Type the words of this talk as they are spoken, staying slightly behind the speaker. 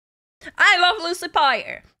I love Lucy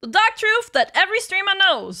Pyre. The dark truth that every streamer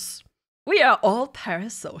knows. We are all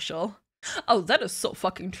parasocial. Oh, that is so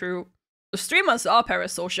fucking true. The streamers are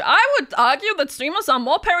parasocial. I would argue that streamers are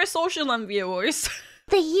more parasocial than viewers.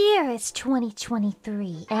 The year is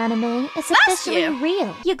 2023. Anime is Last officially year.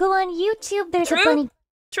 real. You go on YouTube, there's a True. bunny.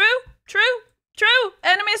 True.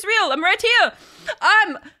 Anime is real. I'm right here.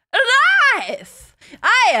 I'm alive.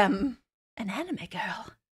 I am an anime girl.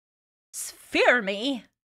 Fear me.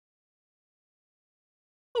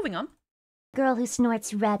 Moving on. Girl who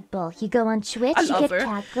snorts Red Bull. You go on Twitch, I you love get her.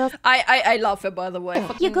 cat girls. I love her, by the way.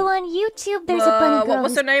 You go on YouTube, there's a bunny girl. What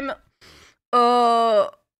was her name?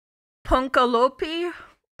 Punkalope?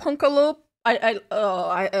 Punkalope,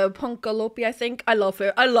 I think. I love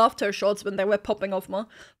her. I loved her shorts when they were popping off, man.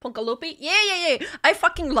 Punkalope? Yeah. I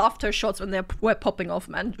fucking loved her shorts when they were popping off,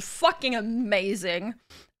 man. Fucking amazing.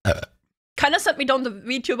 Kinda sent me down the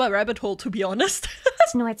VTuber rabbit hole, to be honest.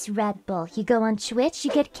 Snorts Red Bull. You go on Twitch, you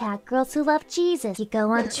get cat girls who love Jesus. You go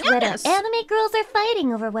on Twitter. Yes. Anime girls are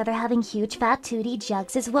fighting over whether having huge fat tootie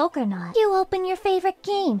jugs is woke or not. You open your favorite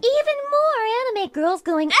game. Even more anime girls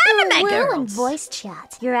going Anime ooh, girls. and voice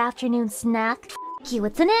chat. Your afternoon snack. F you,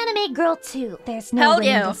 it's an anime girl too. There's no Hell winning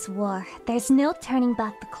yeah. this war. There's no turning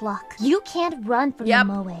back the clock. You can't run from Yep.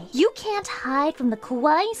 the moe. You can't hide from the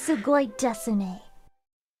kawaii sugoi desune.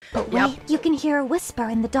 But wait, Yep. you can hear a whisper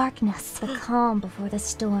in the darkness. The calm before the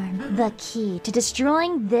storm. The key to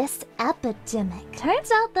destroying this epidemic. Turns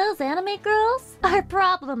out those anime girls are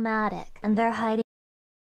problematic. And they're hiding.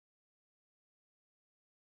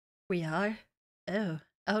 We are?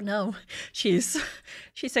 Oh no. She's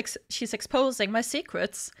exposing my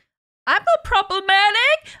secrets. I'm not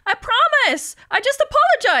problematic! I promise! I just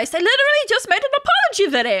apologized! I literally just made an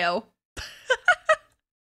apology video!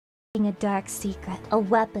 A dark secret, a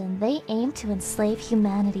weapon they aim to enslave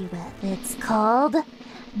humanity with. It's called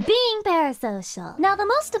being parasocial. Now, the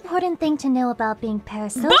most important thing to know about being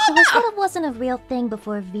parasocial is that it wasn't a real thing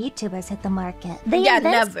before VTubers hit the market. They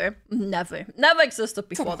Never existed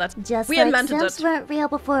before that. Just We like invented Sims it. weren't real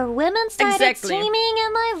before women started Exactly. streaming.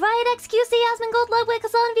 Am I right, XQC Asmongold Ludwig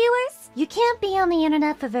Hassan viewers? You can't be on the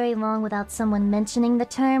internet for very long without someone mentioning the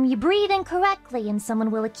term. You breathe incorrectly and someone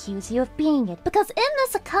will accuse you of being it. Because in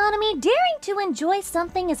this economy, daring to enjoy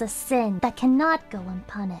something is a sin that cannot go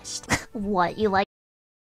unpunished. What, you like?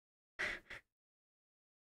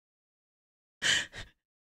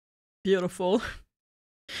 Beautiful.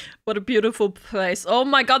 What a beautiful place. Oh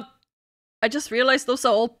my god. I just realized those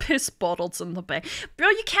are all piss bottles in the back. Bro,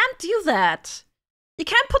 you can't do that. You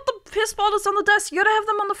can't put the piss bottles on the desk. You gotta have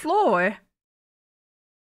them on the floor.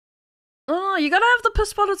 Oh, you gotta have the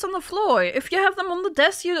piss bottles on the floor. If you have them on the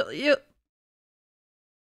desk, you're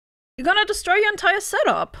gonna destroy your entire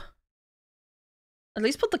setup. At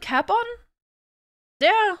least put the cap on.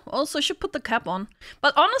 Yeah, also should put the cap on.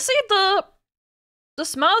 But honestly, the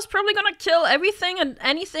smell is probably gonna kill everything and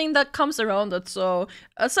anything that comes around it, so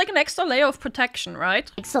it's like an extra layer of protection, right?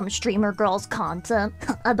 Like some streamer girl's content.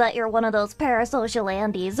 I bet you're one of those parasocial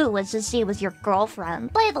Andes who wishes she was your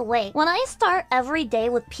girlfriend. By the way, when I start every day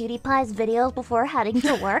with PewDiePie's videos before heading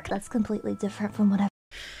to work, that's completely different from whatever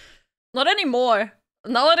Not anymore.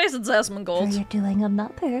 Nowadays it's Asmongold. you're doing. I'm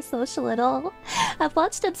not parasocial at all. I've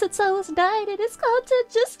watched him since I was 9 and his content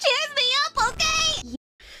just cheers me up, okay?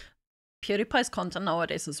 PewDiePie's content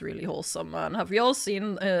nowadays is really wholesome, man. Have you all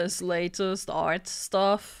seen his latest art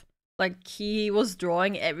stuff? Like, he was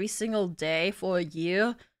drawing every single day for a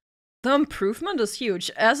year. The improvement is huge.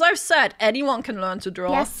 As I've said, anyone can learn to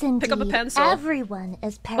draw. Yes, indeed. Pick up a pencil. Everyone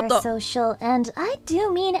is the- parasocial, and I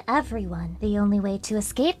do mean everyone. The only way to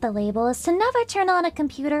escape the label is to never turn on a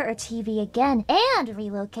computer or TV again and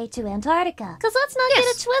relocate to Antarctica. Because let's not get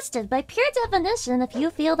Yes. it twisted. By pure definition, if you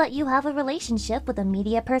feel that you have a relationship with a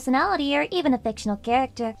media personality or even a fictional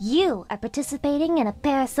character, you are participating in a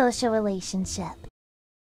parasocial relationship.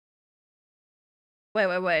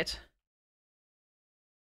 Wait.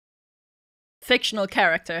 Fictional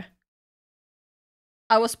character.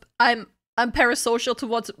 I'm parasocial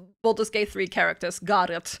towards Baldur's Gate 3 characters. Got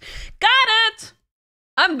it.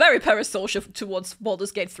 I'm very parasocial towards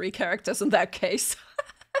Baldur's Gate 3 characters in that case.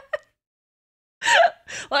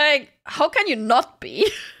 Like, how can you not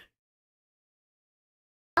be?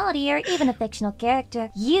 Or even a fictional character,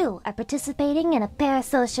 you are participating in a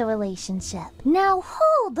parasocial relationship. Now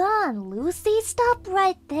hold on, Lucy, stop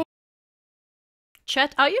right there.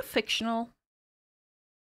 Chat, are you fictional?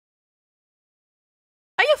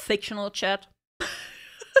 Are you fictional, chat?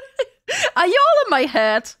 Are you all in my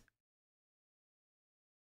head?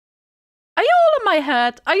 Are you all in my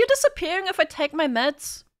head? Are you disappearing if I take my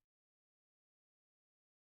meds?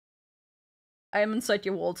 I am inside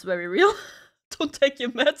your walls, very real. Don't take your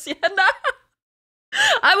meds, Yana.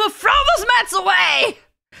 I will throw those meds away!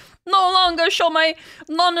 No longer shall my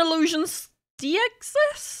non-illusions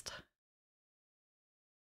de-exist.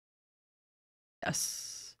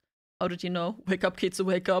 Yes. How did you know? Wake up, kids,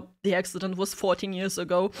 wake up. The accident was 14 years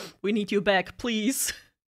ago. We need you back, please.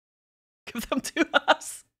 Give them to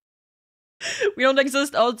us. We don't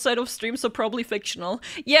exist outside of stream, so probably fictional.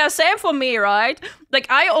 Yeah, same for me, right? Like,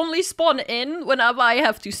 I only spawn in whenever I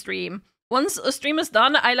have to stream. Once a stream is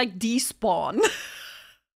done, I, like, despawn.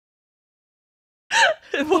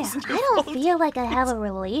 It wasn't your I don't fault. feel like I have a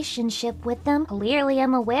relationship with them. Clearly,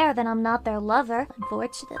 I'm aware that I'm not their lover,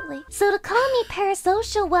 unfortunately. So to call me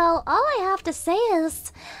parasocial, well, all I have to say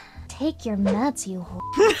is... take your meds, you whore.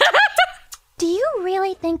 Do you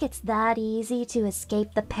really think it's that easy to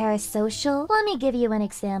escape the parasocial? Let me give you an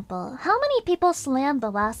example. How many people slammed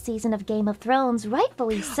the last season of Game of Thrones,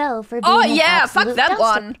 rightfully so, for being an fuck absolute that dumpster?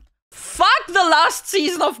 one. Fuck the last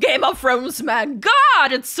season of Game of Thrones, man.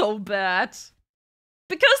 God, it's so bad.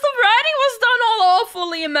 Because the writing was done all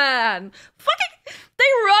awfully, man. Fucking, they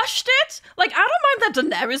rushed it. Like, I don't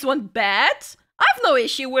mind that Daenerys went bad. I have no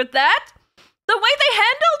issue with that. The way they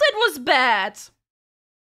handled it was bad.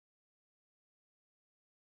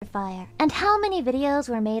 Fire. And how many videos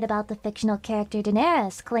were made about the fictional character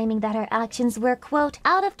Daenerys, claiming that her actions were, quote,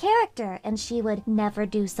 out of character, and she would never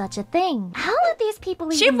do such a thing? How would these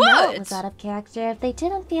people even know it was out of character if they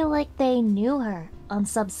didn't feel like they knew her on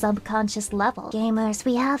some subconscious level? Gamers,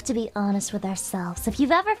 we have to be honest with ourselves. If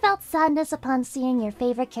you've ever felt sadness upon seeing your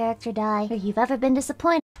favorite character die, or you've ever been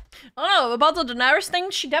disappointed... I don't know, about the Daenerys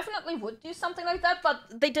thing, she definitely would do something like that, but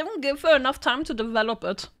they didn't give her enough time to develop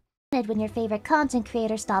it. When your favorite content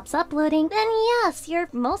creator stops uploading, then yes, you're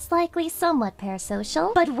most likely somewhat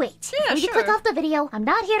parasocial. But wait, Yeah, before you click off the video, I'm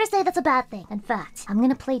not here to say that's a bad thing. In fact, I'm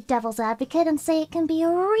gonna play devil's advocate and say it can be a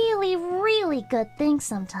really, really good thing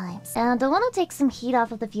sometimes. And I want to take some heat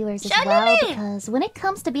off of the viewers as well, because when it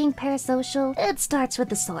comes to being parasocial, it starts with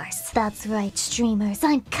the source. That's right, streamers,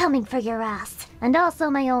 I'm coming for your ass. And also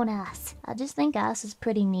my own ass. I just think ass is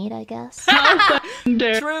pretty neat, I guess.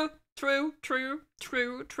 True.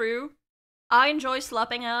 I enjoy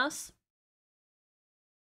slapping ass.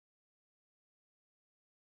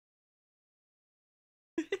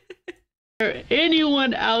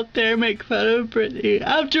 Anyone out there make fun of Brittany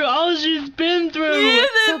after all she's been through? Leave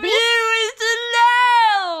the viewers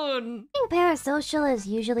alone! Being parasocial is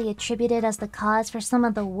usually attributed as the cause for some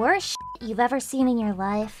of the worst shit you've ever seen in your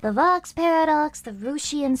life. The Vox Paradox, the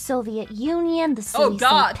Russian Soviet Union, the silly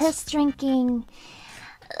piss drinking...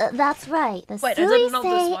 that's right. The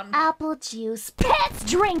silly apple juice piss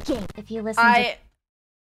drinking. If you listen to...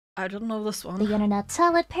 I don't know this one. The internet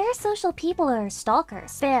tell it, parasocial people are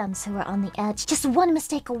stalkers. Fans who are on the edge, just one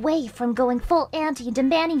mistake away from going full anti and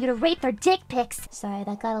demanding you to rate their dick pics. Sorry,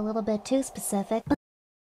 that got a little bit too specific, but...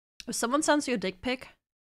 If someone sends you a dick pic,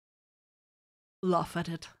 laugh at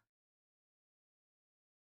it.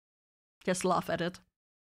 Just laugh at it.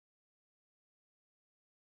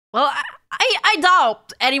 Well, I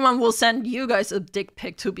doubt anyone will send you guys a dick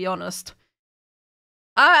pic, to be honest.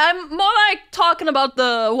 I'm more like talking about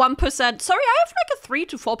the 1%. Sorry, I have like a 3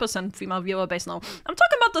 to 4% female viewer base now. I'm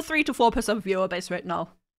talking about the 3 to 4% viewer base right now.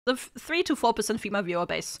 The 3 to 4% female viewer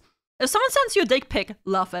base. If someone sends you a dick pic,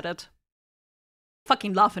 laugh at it.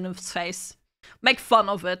 Fucking laugh in his face. Make fun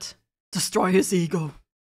of it. Destroy his ego.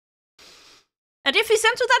 And if he's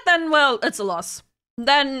into that, then, well, it's a loss.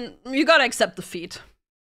 Then you gotta accept defeat.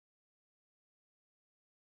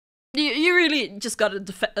 You really just gotta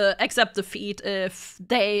accept defeat if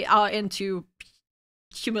they are into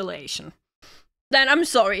humiliation. Then I'm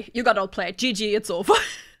sorry, you got outplayed. GG, it's over.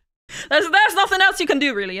 there's nothing else you can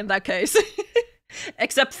do really in that case.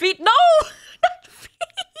 Accept defeat? No! Not defeat!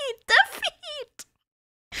 Defeat!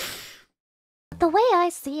 The way I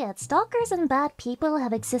see it, stalkers and bad people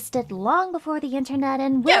have existed long before the internet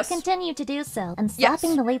and will continue to do so. And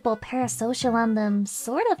slapping the label parasocial on them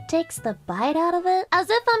sort of takes the bite out of it. As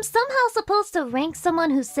if I'm somehow supposed to rank someone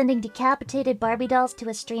who's sending decapitated Barbie dolls to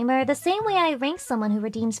a streamer the same way I rank someone who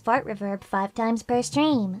redeems fart reverb 5 times per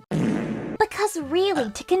stream. Because really,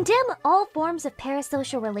 to condemn all forms of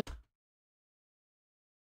parasocial relationships...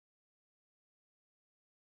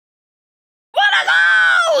 What are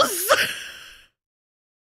those?!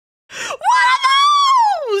 What are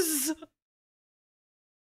those?!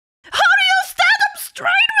 How do you stand up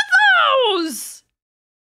straight with those?!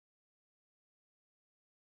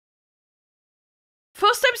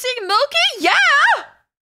 First time seeing Milky? Yeah!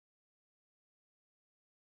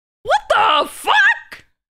 What the fuck?!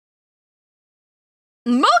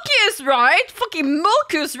 Milky is right! Fucking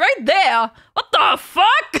Milky is right there! What the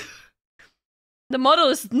fuck? The model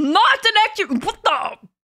is not an active. What the?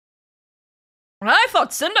 I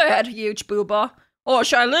thought Cinder had a huge booba. Or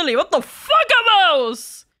Shy Lily, what the fuck are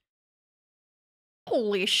those?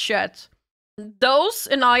 Holy shit. Those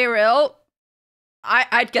in IRL,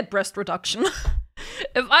 I'd get breast reduction.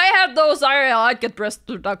 If I had those IRL, I'd get breast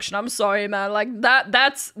reduction. I'm sorry, man. Like,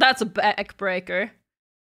 that's a backbreaker.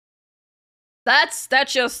 That's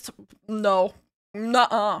just, no.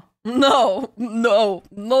 Nuh-uh.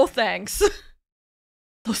 No thanks.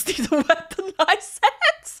 Those need a weaponized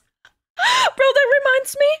heads. Bro, that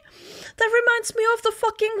reminds me of the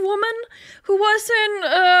fucking woman who was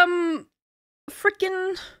in,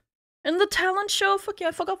 freaking, in the talent show. Fuck yeah,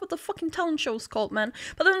 I forgot what the fucking talent show is called, man.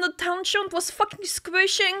 But in the talent show, it was fucking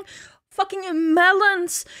squishing fucking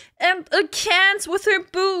melons and cans with her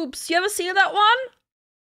boobs. You ever see that one?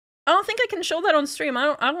 I don't think I can show that on stream.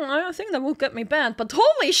 I don't think that will get me banned. But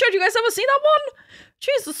holy shit, you guys ever seen that one?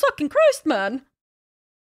 Jesus fucking Christ, man.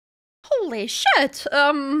 Holy shit.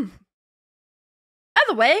 Either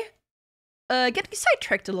way, getting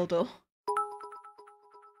sidetracked a little.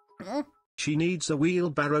 She needs a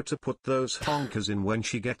wheelbarrow to put those honkers in when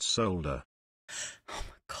she gets older. Oh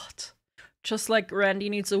my god. Just like Randy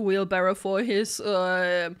needs a wheelbarrow for his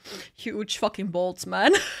huge fucking balls,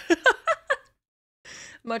 man.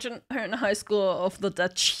 Imagine her in high school of the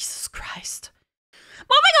dead. Jesus Christ.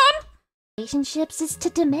 Moving on! Relationships is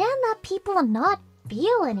to demand that people not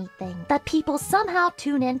feel anything. That people somehow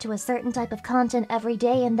tune into a certain type of content every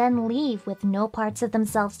day and then leave with no parts of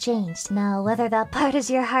themselves changed. Now, whether that part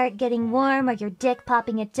is your heart getting warm or your dick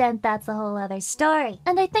popping a dent, that's a whole other story.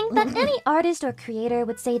 And I think that any artist or creator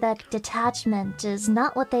would say that detachment is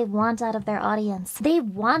not what they want out of their audience. They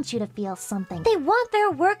want you to feel something. They want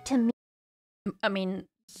their work to mean. I mean,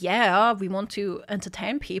 yeah, we want to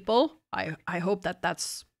entertain people. I hope that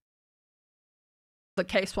that's the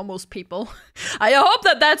case for most people. I hope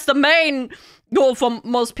that that's the main goal for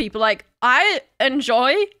most people. Like, I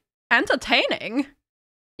enjoy entertaining,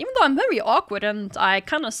 even though I'm very awkward and I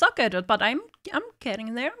kind of suck at it. But I'm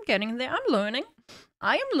getting there. I'm learning.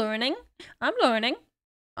 I am learning. I'm learning.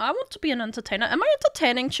 I want to be an entertainer. Am I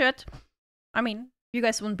entertaining, shit? I mean, you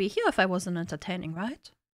guys wouldn't be here if I wasn't entertaining, right?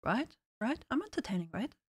 Right? I'm entertaining,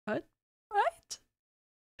 right? Right?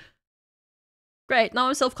 Great, now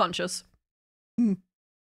I'm self-conscious. Oh,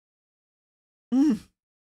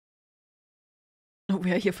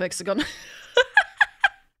 we are here for Hexagon.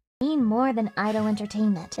 Mean more than idle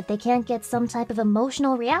entertainment. If they can't get some type of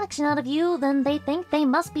emotional reaction out of you, then they think they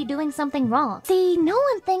must be doing something wrong. See, no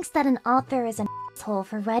one thinks that an author is an asshole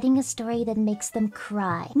for writing a story that makes them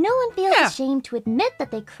cry. No one feels ashamed to admit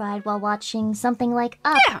that they cried while watching something like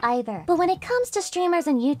Up either. But when it comes to streamers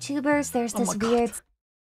and YouTubers, there's this weird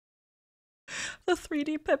the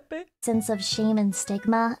 3D Pepe sense of shame and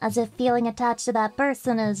stigma, as if feeling attached to that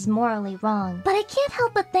person is morally wrong. But I can't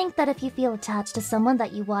help but think that if you feel attached to someone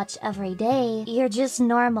that you watch every day, you're just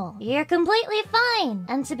normal. You're completely fine.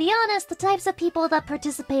 And to be honest, the types of people that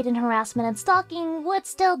participate in harassment and stalking would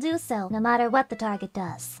still do so, no matter what the target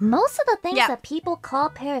does. Most of the things that people call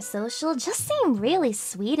parasocial just seem really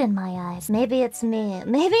sweet in my eyes. Maybe it's me.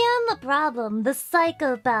 Maybe I'm the problem, the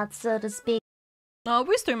psychopath, so to speak. No,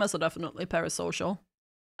 we streamers are definitely parasocial.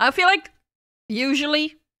 I feel like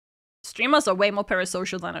usually streamers are way more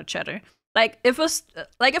parasocial than a chatter. Like if a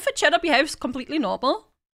chatter behaves completely normal,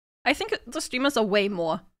 I think the streamers are way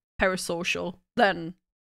more parasocial than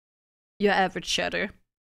your average chatter.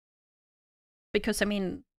 Because I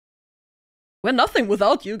mean, we're nothing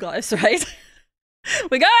without you guys, right?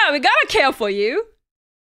 we gotta care for you.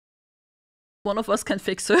 One of us can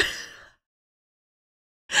fix her.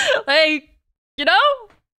 Like, you know?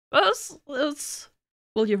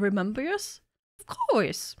 Will you remember us? Of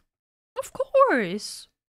course. Of course.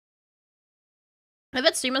 I've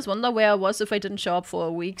had streamers wonder where I was if I didn't show up for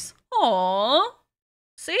weeks. Aww.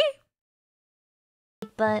 See?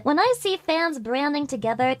 But when I see fans branding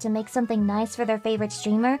together to make something nice for their favorite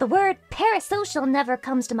streamer, the word parasocial never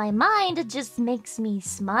comes to my mind. It just makes me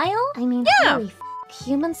smile. I mean, holy f***,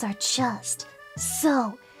 humans are just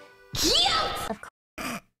so cute! Of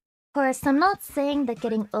course, I'm not saying that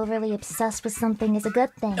getting overly obsessed with something is a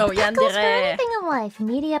good thing. Oh, but that goes for anything in life,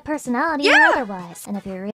 media, personality, or otherwise. And if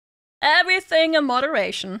you everything in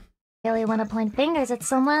moderation. Really want to point fingers at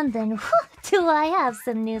someone, then do I have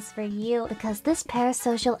some news for you. Because this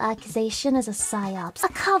parasocial accusation is a psyops, a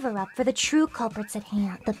cover-up for the true culprits at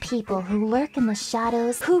hand. The people who lurk in the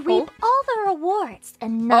shadows, who reap all the rewards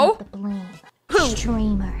and none of the blame.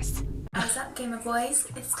 Streamers. What's up, Gamer Boys?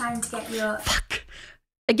 It's time to get your... Fuck!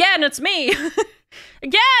 Again, it's me!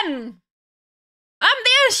 Again! I'm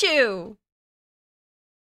the issue!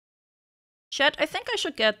 Chat, I think I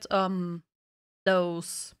should get,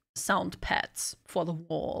 those sound pads for the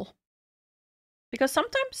wall. Because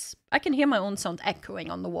sometimes I can hear my own sound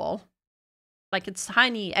echoing on the wall. Like it's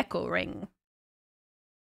tiny echo ring.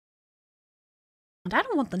 And I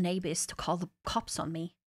don't want the neighbors to call the cops on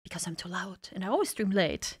me because I'm too loud and I always stream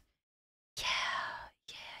late. Yeah,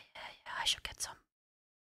 I should get some.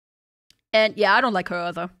 And yeah, I don't like her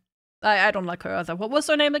either. I don't like her either. What was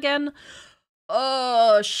her name again?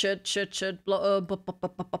 Oh, shit. Belle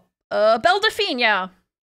Delphine, yeah.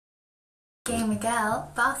 Gay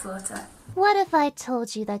Miguel, bathwater. What if I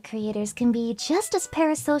told you that creators can be just as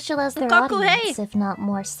parasocial as their Kaku, audience, hey. if not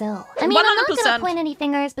more so? I mean, I'm not 100%. gonna point any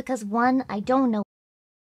fingers because one, I don't know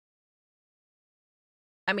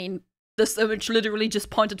I mean, this image literally just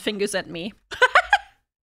pointed fingers at me.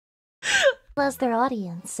 as their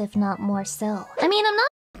audience, if not more so. I mean, I'm not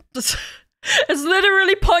It's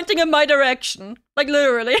literally pointing in my direction. Like,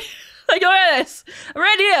 literally. Like, look at this. I'm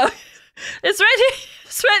right here. It's right here.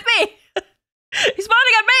 It's right me. He's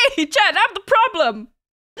pointing at me. Chat, I'm the problem.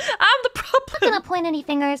 I'm the problem. gonna point any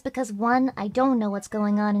fingers because one, I don't know what's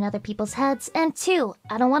going on in other people's heads, and two,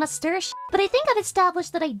 I don't want to stir shit. But I think I've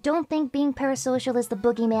established that I don't think being parasocial is the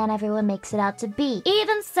boogeyman everyone makes it out to be.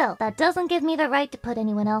 Even so, that doesn't give me the right to put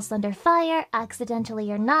anyone else under fire, accidentally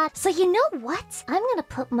or not. So you know what? I'm gonna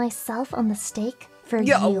put myself on the stake for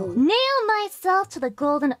you. Nail myself to the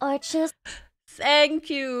golden arches. Thank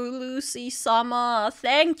you, Lucy Summer.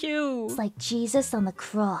 Thank you. It's like Jesus on the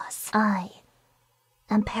cross. I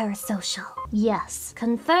am parasocial. Yes,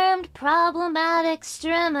 confirmed problematic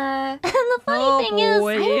streamer. And the funny thing is,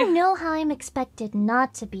 I don't know how I'm expected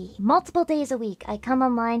not to be. Multiple days a week, I come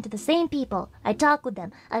online to the same people. I talk with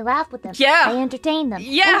them. I laugh with them. Yeah. I entertain them.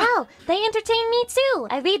 Yeah. And hell, they entertain me too.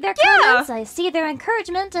 I read their comments, I see their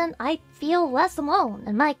encouragement, and I feel less alone.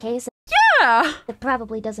 In my case, Yeah. it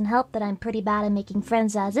probably doesn't help that I'm pretty bad at making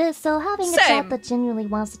friends as is, so having a Same. chat that genuinely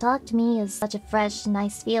wants to talk to me is such a fresh,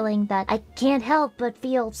 nice feeling that I can't help but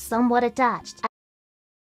feel somewhat attached.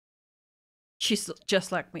 She's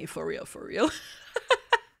just like me, for real, for real.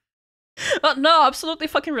 No, absolutely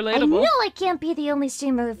fucking I relatable. know I can't be the only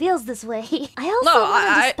streamer who feels this way. I also No, want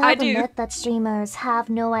to dispel I the do. myth that streamers have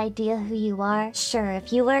no idea who you are. Sure,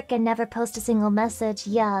 if you lurk and never post a single message,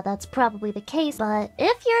 yeah, that's probably the case. But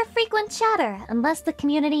if you're a frequent chatter, unless the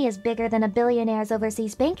community is bigger than a billionaire's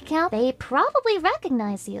overseas bank account, they probably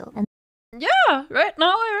recognize you. And Yeah, right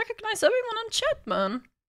now I recognize everyone in chat, man.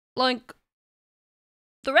 Like,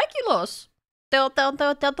 the regulars. They're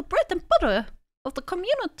the bread and butter of the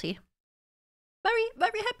community. Very,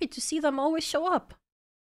 very happy to see them always show up.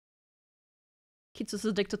 Kids is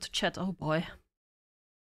addicted to chat, oh boy.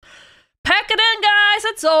 Pack it in, guys,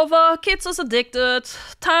 it's over. Kids is addicted.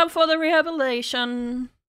 Time for the rehabilitation.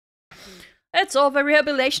 It's over,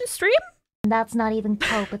 rehabilitation stream? that's not even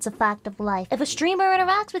cope, it's a fact of life. If a streamer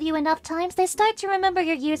interacts with you enough times, they start to remember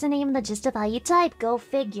your username and the gist of how you type. Go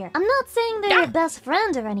figure. I'm not saying they're your best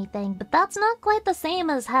friend or anything, but that's not quite the same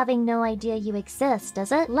as having no idea you exist,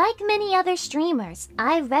 is it? Like many other streamers,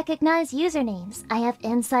 I recognize usernames. I have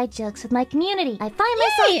inside jokes with my community. I find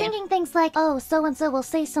myself thinking things like, oh, so-and-so will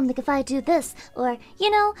say something if I do this, or, you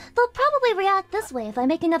know, they'll probably react this way if I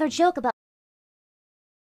make another joke about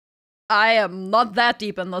I am not that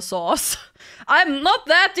deep in the sauce. I'm not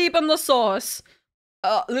that deep in the sauce.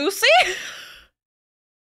 Lucy?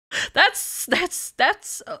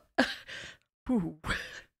 that's, ooh.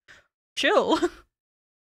 Chill.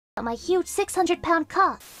 my huge 600-pound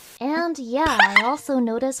cough. And yeah, I also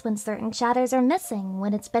notice when certain chatters are missing,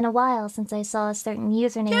 when it's been a while since I saw a certain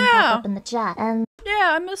username pop up in the chat, and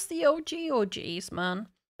yeah, I miss the OGs, man.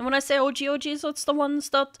 And when I say OGs, it's the ones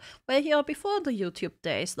that were here before the YouTube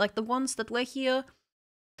days. Like the ones that were here,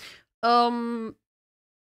 freaking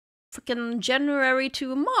January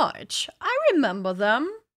to March. I remember them.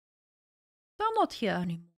 They're not here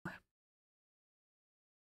anymore.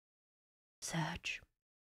 Sad.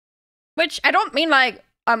 Which, I don't mean like,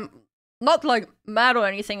 I'm not like mad or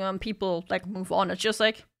anything when people like move on. It's just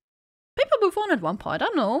like, people move on at one point, I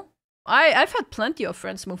don't know. I've had plenty of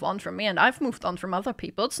friends move on from me, and I've moved on from other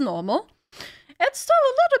people. It's normal. It's still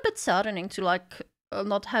a little bit saddening to like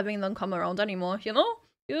not having them come around anymore. You know,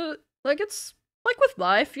 it's like with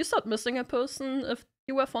life. You start missing a person if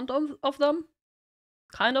you were fond of them,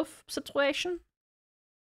 kind of situation.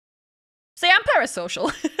 See, I'm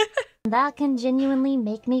parasocial. That can genuinely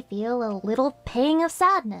make me feel a little pang of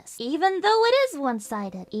sadness, even though it is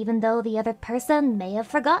one-sided, even though the other person may have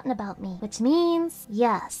forgotten about me. Which means,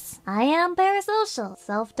 yes, I am parasocial,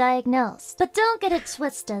 self-diagnosed. But don't get it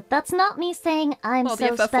twisted, that's not me saying I'm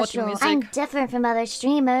so special, I'm different from other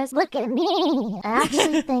streamers, look at me. I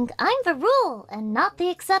actually think I'm the rule and not the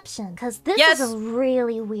exception, because this is a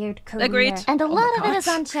really weird career. Agreed. And a lot of it is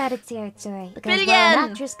uncharted territory, because while an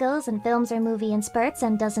actress goes and films her movie in spurts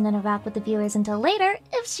and doesn't interact with the viewers until later,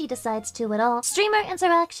 if she decides to at all. Streamer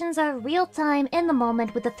interactions are real-time in the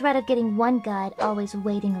moment with the threat of getting one guide always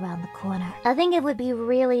waiting around the corner. I think it would be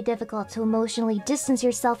really difficult to emotionally distance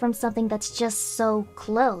yourself from something that's just so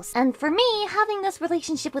close. And for me, having this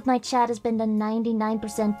relationship with my chat has been a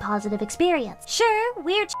 99% positive experience. Sure,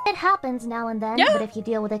 weird shit happens now and then, but if you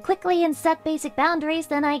deal with it quickly and set basic boundaries,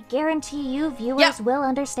 then I guarantee you viewers will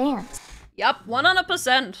understand. Yep,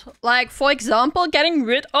 100%. Like, for example, getting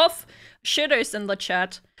rid of shitters in the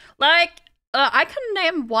chat. Like, I can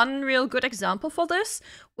name one real good example for this,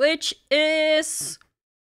 which is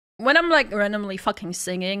when I'm, like, randomly fucking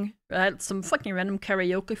singing, right? Some fucking random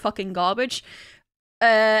karaoke fucking garbage.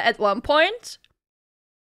 At one point,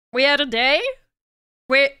 we had a day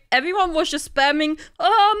where everyone was just spamming,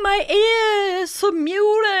 "Oh, my ears are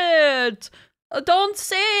muted! Don't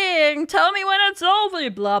sing! Tell me when it's over!"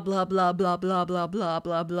 Blah, blah, blah, blah, blah, blah, blah,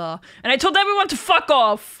 blah, blah. And I told everyone to fuck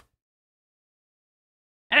off!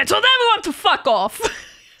 And I told everyone to fuck off!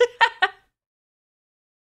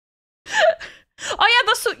 Oh yeah,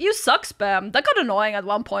 that's you suck spam. That got annoying at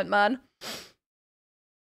one point, man.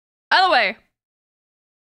 Other way.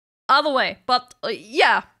 But,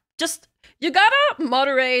 yeah. Just, you gotta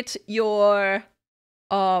moderate your,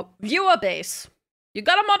 viewer base. You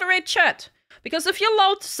gotta moderate chat. Because if you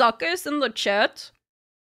load suckers in the chat,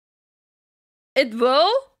 it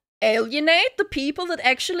will alienate the people that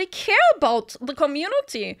actually care about the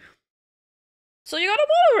community. So you gotta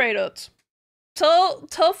moderate it. Tell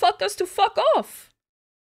fuckers to fuck off.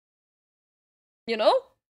 You know?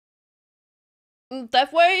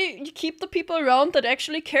 That way you keep the people around that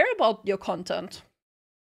actually care about your content.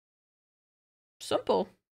 Simple.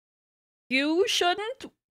 You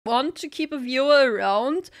shouldn't want to keep a viewer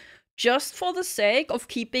around just for the sake of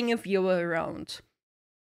keeping a viewer around.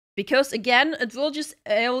 Because again, it will just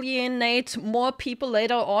alienate more people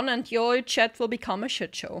later on and your chat will become a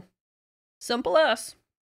shit show. Simple as.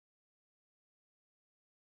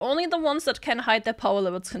 Only the ones that can hide their power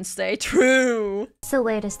levels can stay true. So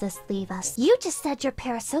where does this leave us? You just said you're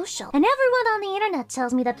parasocial. And everyone on the internet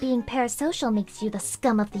tells me that being parasocial makes you the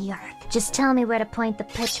scum of the earth. Just tell me where to point the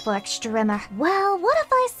pitchfork, Strimmer. Well, what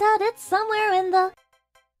if I said it's somewhere in the...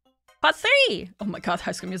 Part 3! Oh my god,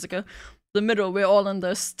 High School Musical. The middle, we're all in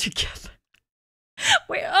this together.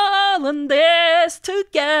 We're all in this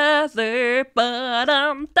together.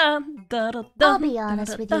 I'll be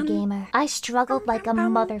honest with you, gamer. I struggled like a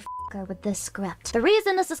motherfucker with this script. The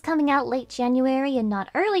reason this is coming out late January and not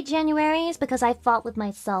early January is because I fought with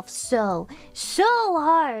myself so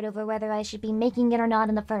hard over whether I should be making it or not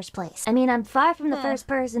in the first place. I mean, I'm far from the first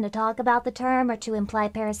person to talk about the term or to imply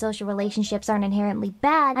parasocial relationships aren't inherently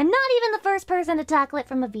bad. I'm not even the first person to tackle it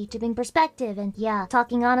from a VTubing perspective, and yeah,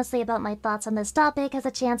 talking honestly about my thoughts on this topic has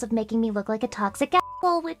a chance of making me look like a toxic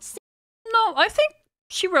asshole, which... No, I think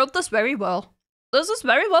she wrote this very well. This is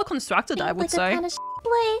very well constructed, I would say. Kind of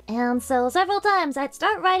play. And so several times I'd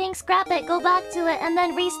start writing, scrap it, go back to it, and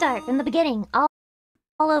then restart from the beginning, all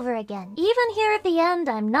over again. Even here at the end,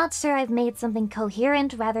 I'm not sure I've made something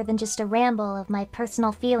coherent rather than just a ramble of my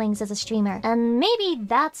personal feelings as a streamer. And maybe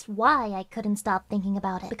that's why I couldn't stop thinking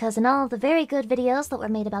about it. Because in all of the very good videos that were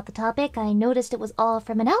made about the topic, I noticed it was all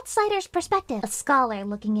from an outsider's perspective. A scholar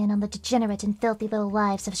looking in on the degenerate and filthy little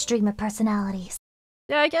lives of streamer personalities.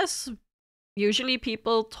 Yeah, I guess usually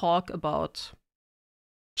people talk about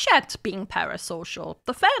chat being parasocial,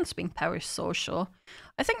 the fans being parasocial.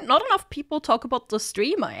 I think not enough people talk about the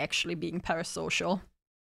streamer actually being parasocial.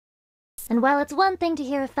 And while it's one thing to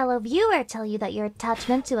hear a fellow viewer tell you that your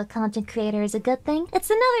attachment to a content creator is a good thing,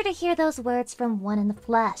 it's another to hear those words from one in the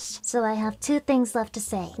flesh. So I have two things left to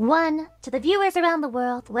say. One, to the viewers around the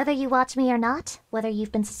world, whether you watch me or not, whether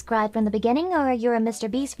you've been subscribed from the beginning or you're a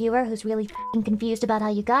Mr. Beast viewer who's really f***ing confused about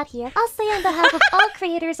how you got here, I'll say on behalf of all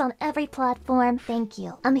creators on every platform, thank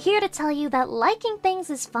you. I'm here to tell you that liking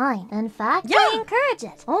things is fine. In fact, I encourage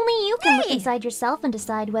it. Only you can look inside yourself and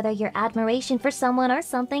decide whether your admiration for someone or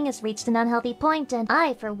something has reached an unhealthy point, and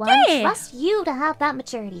I, for one, Yeah. trust you to have that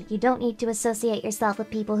maturity. You don't need to associate yourself with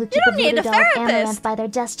people who keep don't a need voodoo a doll therapist. amaranth by their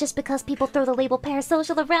desk just because people throw the label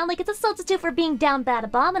parasocial around like it's a substitute for being down bad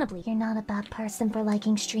abominably. You're not a bad person for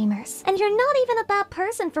liking streamers. And you're not even a bad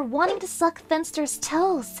person for wanting to suck Finster's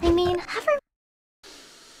toes. I mean,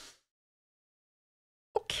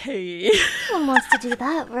 Okay. everyone wants to do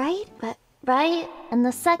that, right? But right? And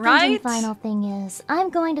the second and Right? final thing is, I'm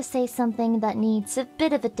going to say something that needs a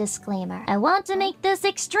bit of a disclaimer. I want to make this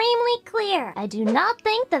extremely clear. I do not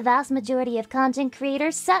think the vast majority of content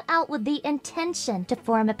creators set out with the intention to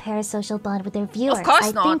form a parasocial bond with their viewers. Of course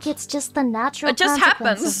I not. think it's just the natural It just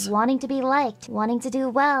consequence happens. of wanting to be liked, wanting to do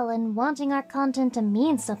well, and wanting our content to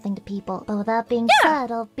mean something to people. But with that being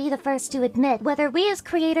said, I'll be the first to admit, whether we as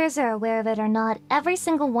creators are aware of it or not, every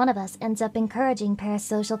single one of us ends up encouraging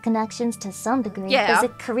parasocial connections to some degree. Yeah, Is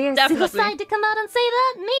it career definitely. suicide to come out and say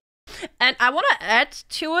that? Me? And I want to add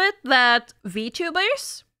to it that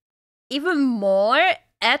VTubers even more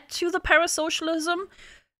add to the parasocialism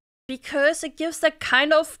because it gives that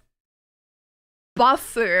kind of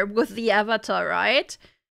buffer with the avatar, right?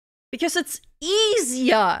 Because it's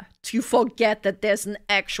easier to forget that there's an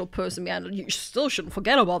actual person behind it. You still shouldn't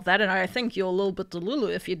forget about that, and I think you're a little bit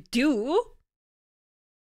delulu if you do.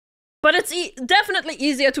 But it's definitely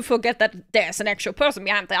easier to forget that there's an actual person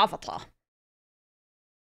behind the avatar.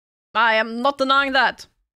 I am not denying that.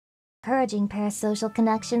 Encouraging parasocial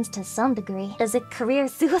connections to some degree. Is it career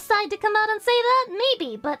suicide to come out and say that?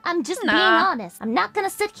 Maybe, but I'm just being Nah. honest. I'm not gonna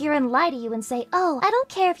sit here and lie to you and say, oh, I don't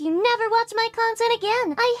care if you never watch my content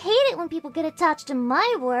again. I hate it when people get attached to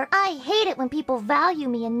my work. I hate it when people value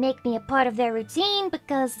me and make me a part of their routine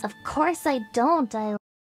because, of course I don't.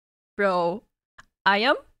 Bro,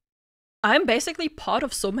 I'm basically part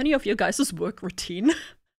of so many of your guys' work routine.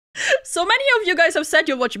 So many of you guys have said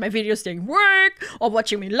you're watching my videos during work, or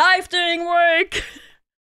watching me live during work.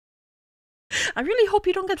 I really hope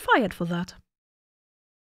you don't get fired for that.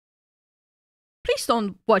 Please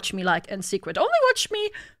don't watch me like in secret. Only watch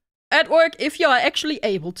me at work if you are actually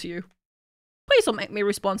able to. Please don't make me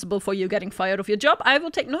responsible for you getting fired of your job. I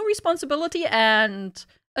will take no responsibility and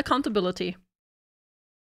accountability.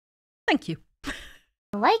 Thank you.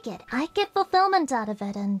 like it. I get fulfillment out of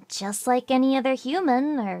it, and just like any other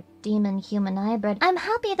human, or demon-human hybrid, I'm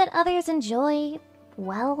happy that others enjoy,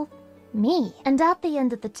 well, me. And at the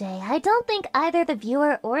end of the day, I don't think either the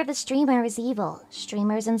viewer or the streamer is evil.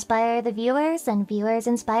 Streamers inspire the viewers, and viewers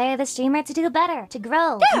inspire the streamer to do better, to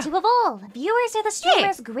grow, and to evolve. Viewers are the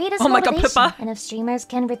streamer's greatest Oh my God, motivation. Pippa. And if streamers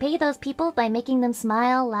can repay those people by making them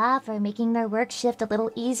smile, laugh, or making their work shift a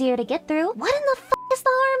little easier to get through, what in the f*** is the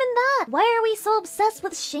harm in that? Why are we so obsessed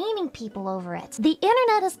with shaming people over it? The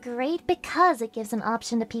internet is great because it gives an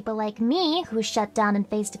option to people like me, who shut down in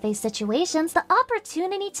face-to-face situations, the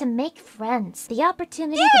opportunity to make friends. The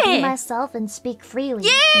opportunity to be myself and speak freely.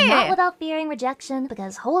 Not without fearing rejection,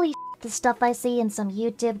 because holy shit, the stuff I see in some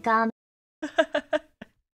YouTube comments.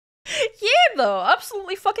 Yeah, though.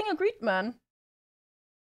 Absolutely fucking agreed, man.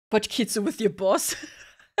 Watch Kitsu with your boss.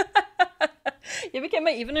 You became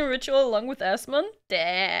my evening ritual along with Asmon?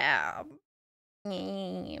 Damn.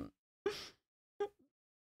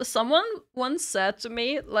 Someone once said to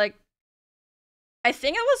me, like, I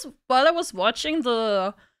think it was while I was watching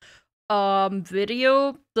the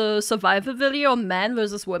video, the survival video on men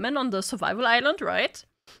versus women on the survival island, right?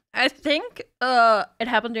 I think it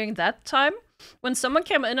happened during that time when someone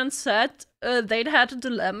came in and said they'd had a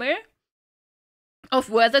dilemma of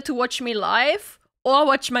whether to watch me live or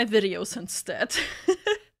watch my videos instead.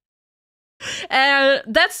 And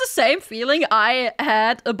that's the same feeling I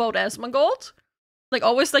had about Asmongold. Like,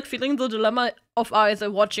 always like feeling the dilemma of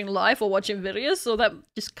either watching live or watching videos, so that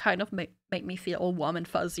just kind of make me feel all warm and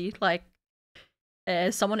fuzzy, like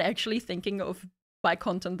someone actually thinking of my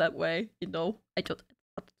content that way, you know? I don't...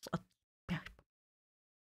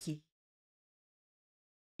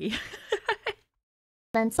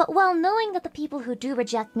 But while knowing that the people who do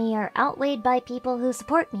reject me are outweighed by people who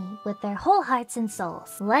support me with their whole hearts and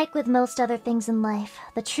souls. Like with most other things in life,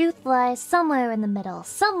 the truth lies somewhere in the middle,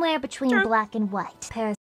 somewhere between black and white.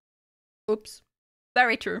 Oops.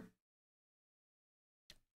 Very true.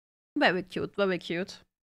 Very cute, very cute.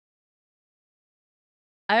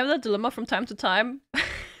 I have that dilemma from time to time.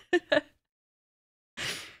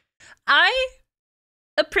 I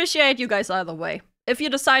appreciate you guys either way. If you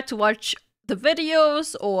decide to watch the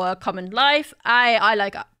videos or comment live, I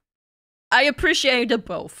appreciate it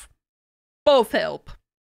both. Both help.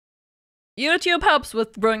 YouTube helps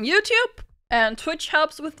with growing YouTube, and Twitch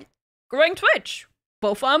helps with growing Twitch.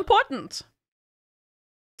 Both are important.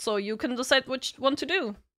 So you can decide which one to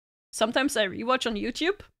do. Sometimes I rewatch on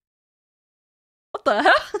YouTube, What the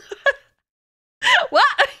hell?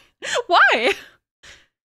 What? Why?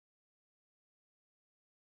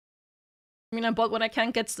 I mean, I bought when I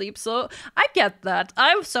can't get sleep, so I get that.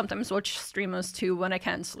 I sometimes watch streamers too when I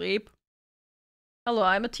can't sleep. Hello,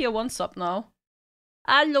 I'm a tier 1 sub now.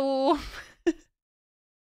 Hello.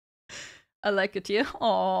 I like it here.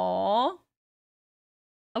 Aww.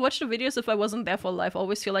 I watch the videos if I wasn't there for live. I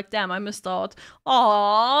always feel like, damn, I missed out.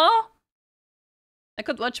 Aww. I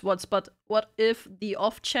could watch what's, but what if the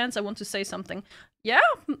off chance I want to say something? Yeah,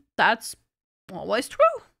 that's always true.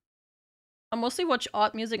 I mostly watch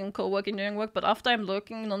art, music, and co-working during work, but after I'm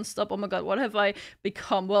lurking non-stop, oh my god, what have I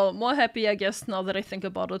become? Well, more happy, I guess, now that I think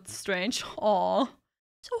about it. Strange. Aww.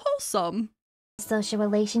 So wholesome. Social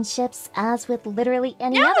relationships, as with literally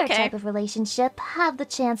any other type of relationship, have the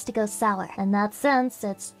chance to go sour. In that sense,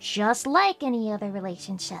 it's just like any other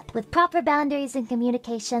relationship. With proper boundaries and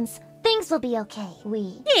communications, things will be okay.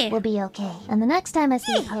 We will be okay. And the next time I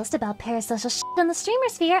see a post about parasocial shit in the streamer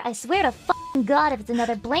sphere, I swear to f***ing god if it's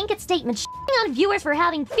another blanket statement shitting on viewers for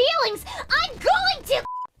having feelings, I'm going to—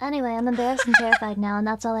 Anyway, I'm embarrassed and terrified now, and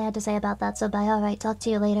that's all I had to say about that, so bye, alright, talk to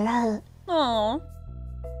you later. Aww.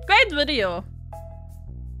 Great video.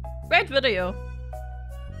 Great video.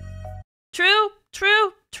 True,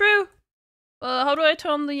 true, true. How do I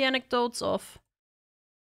turn the anecdotes off?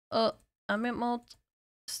 Ambient mode,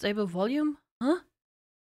 stable volume? Huh?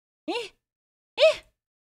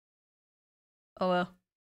 Oh well.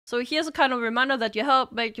 So here's a kind of reminder that you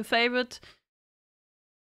help make your favorite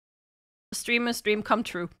streamer's dream come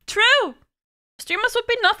true. True! Streamers would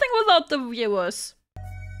be nothing without the viewers.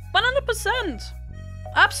 100%.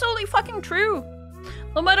 Absolutely fucking true.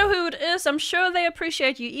 No matter who it is, I'm sure they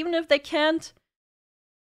appreciate you, even if they can't.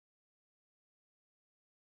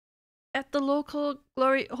 At the local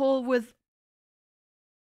glory hole with...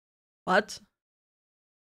 What?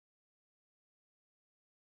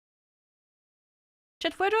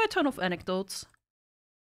 Chat, where do I turn off anecdotes?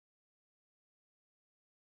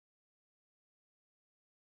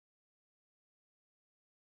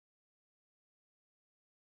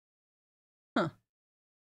 Huh.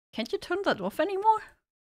 Can't you turn that off anymore?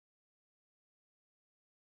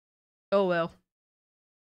 Oh well.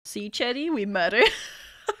 See, Chatty, we matter.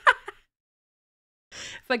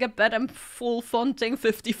 If I get bad, I'm full fonting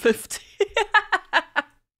 50-50.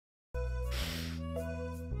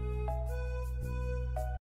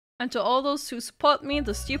 And to all those who support me,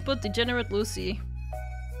 the stupid, degenerate Lucy.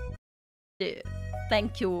 Yeah,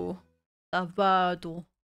 thank you, Avado.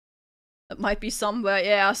 It might be somewhere,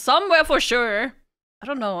 yeah, somewhere for sure. I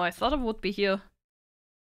don't know, I thought it would be here.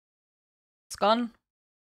 It's gone.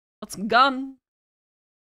 It's gone.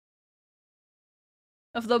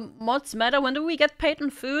 If the mods matter, when do we get paid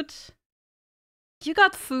in food? You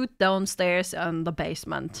got food downstairs in the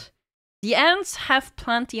basement. The ants have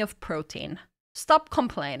plenty of protein. Stop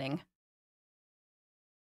complaining.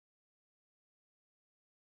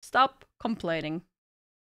 Stop complaining.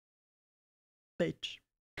 Bitch.